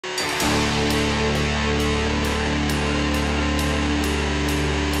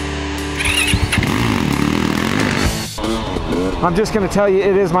I'm just gonna tell you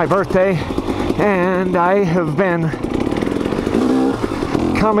it is my birthday, and I have been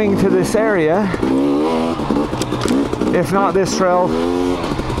coming to this area, if not this trail,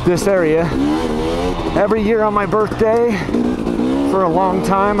 this area, every year on my birthday for a long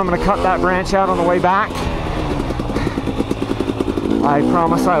time. I'm gonna cut that branch out on the way back. I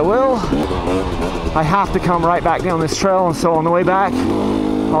promise I will. I have to come right back down this trail, and so on the way back,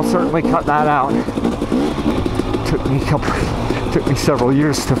 I'll certainly cut that out. Took me several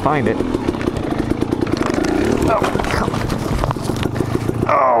years to find it. Oh, come on.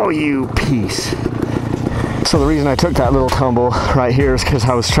 Oh, you piece. So the reason I took that little tumble right here is because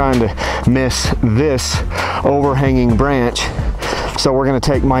I was trying to miss this overhanging branch. So we're gonna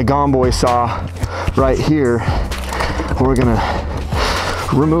take my gomboy saw right here. We're gonna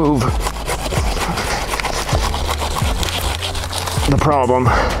remove the problem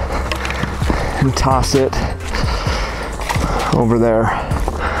and toss it over there.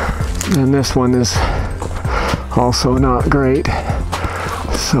 And this one is also not great,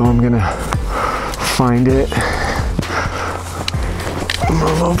 so I'm gonna find it,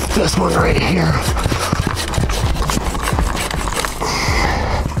 remove this one right here,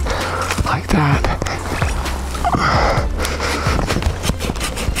 like that.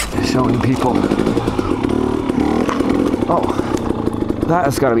 Showing people. Oh, that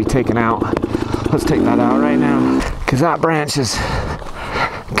has got to be taken out. Let's take that out right now, because that branch is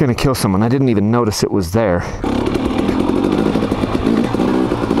gonna kill someone. I didn't even notice it was there.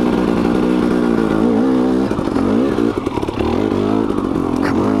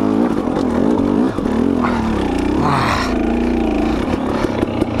 Come on.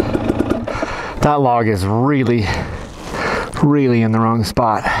 That log is really in the wrong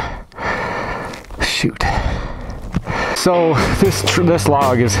spot. Shoot. So this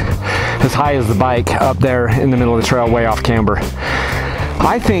log is as high as the bike up there in the middle of the trail, way off camber.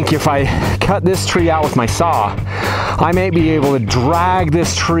 I think if I cut this tree out with my saw, I may be able to drag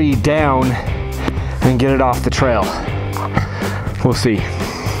this tree down and get it off the trail. We'll see.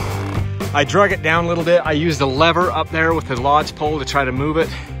 I drug it down a little bit. I used a lever up there with the lodge pole to try to move it.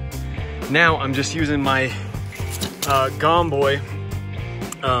 Now I'm just using my Gomboy,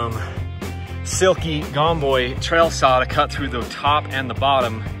 silky Gomboy trail saw to cut through the top and the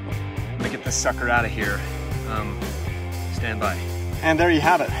bottom to get this sucker out of here. Stand by. And there you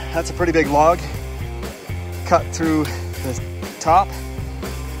have it. That's a pretty big log. Cut through the top,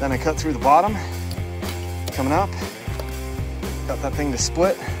 then I cut through the bottom, coming up. Got that thing to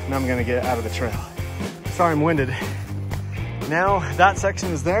split, and I'm gonna get it out of the trail. Sorry I'm winded. Now that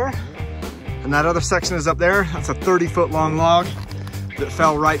section is there, and that other section is up there. That's a 30-foot long log that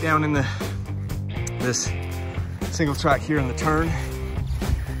fell right down in this single track here in the turn.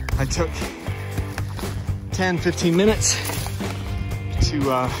 I took 10-15 minutes to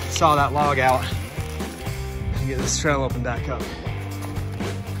saw that log out and get this trail opened back up.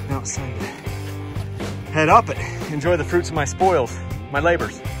 Now it's time to head up it, enjoy the fruits of my spoils, my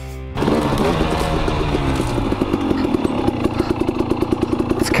labors.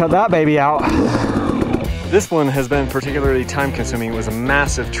 Let's cut that baby out. This one has been particularly time consuming. It was a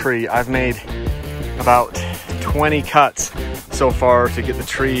massive tree. I've made about 20 cuts so far to get the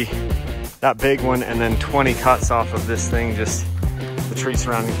tree, that big one, and then 20 cuts off of this thing, just the tree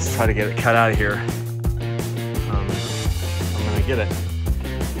surrounding, to try to get it cut out of here. I'm gonna get it.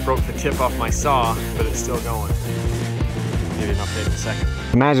 Broke the tip off my saw, but it's still going. I'll give you an update in a second.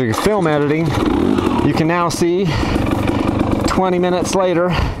 The magic of film editing, you can now see 20 minutes later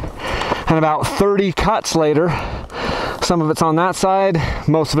and about 30 cuts later. Some of it's on that side,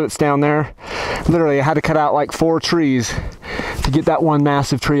 most of it's down there. Literally, I had to cut out like 4 trees to get that one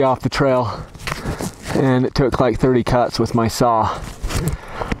massive tree off the trail. And it took like 30 cuts with my saw.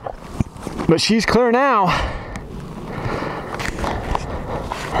 But she's clear now.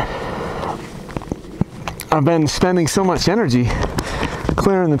 I've been spending so much energy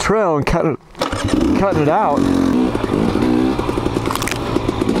clearing the trail and cutting it out.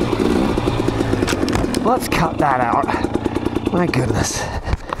 Let's cut that out. My goodness.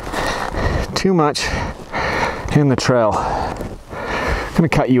 Too much in the trail. I'm gonna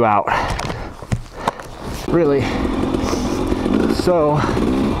cut you out. Really. So,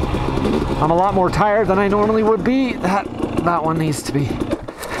 I'm a lot more tired than I normally would be. That one needs to be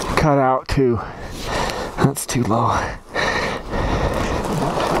cut out too. That's too low.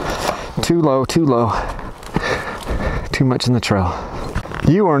 Too low, too low. Too much in the trail.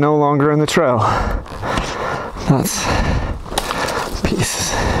 You are no longer in the trail. That's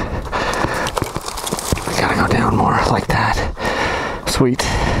pieces. We gotta go down more like that. Sweet.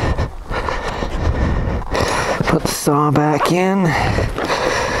 Put the saw back in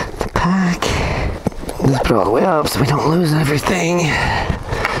the pack. Just put it all the way up so we don't lose everything.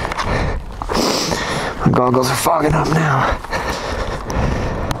 My goggles are fogging up now.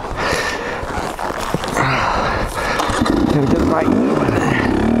 Gotta get it right moving.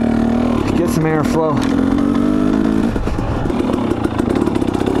 Get some airflow.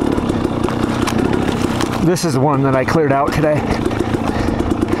 This is one that I cleared out today.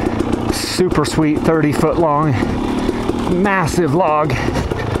 Super sweet, 30-foot long, massive log.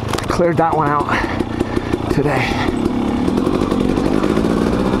 Cleared that one out today.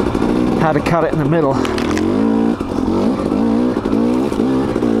 Had to cut it in the middle.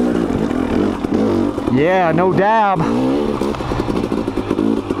 Yeah, no dab.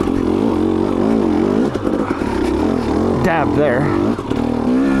 Dab there.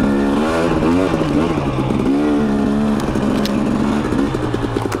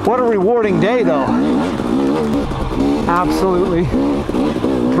 What a rewarding day, though. Absolutely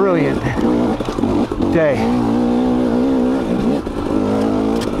brilliant day.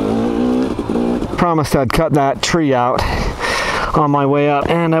 Promised I'd cut that tree out on my way up,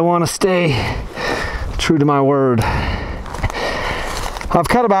 and I want to stay true to my word. I've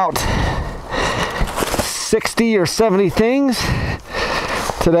cut about 60 or 70 things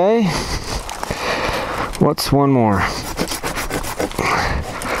today. What's one more?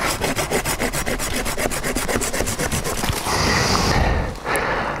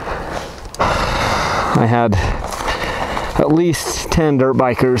 I had at least 10 dirt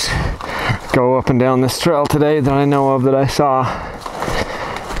bikers go up and down this trail today that I know of, that I saw.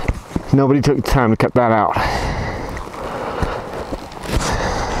 Nobody took the time to cut that out.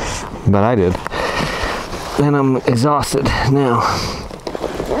 But I did. And I'm exhausted now.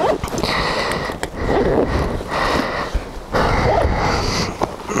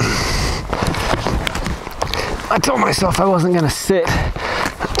 I told myself I wasn't going to sit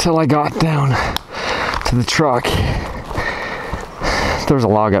until I got down to the truck. There's a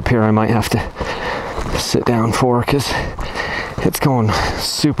log up here I might have to sit down for, because it's going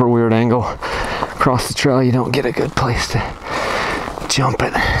super weird angle across the trail. You don't get a good place to jump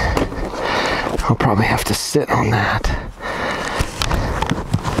it. I'll probably have to sit on that.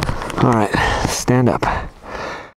 All right, stand up.